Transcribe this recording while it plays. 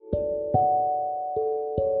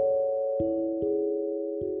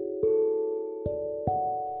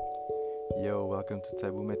welcome to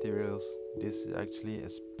Taboo Materials. This is actually a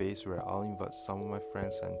space where I'll invite some of my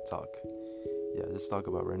friends and talk. Yeah, just talk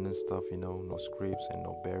about random stuff, no scripts and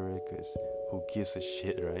no barrier, cause who gives a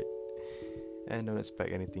shit, right? And don't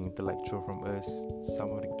expect anything intellectual from us.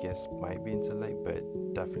 Some of the guests might be intellect, but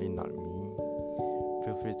definitely not me.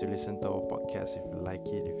 Feel free to listen to our podcast if you like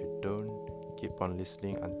it. If you don't, keep on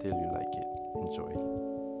listening until you like it. Enjoy.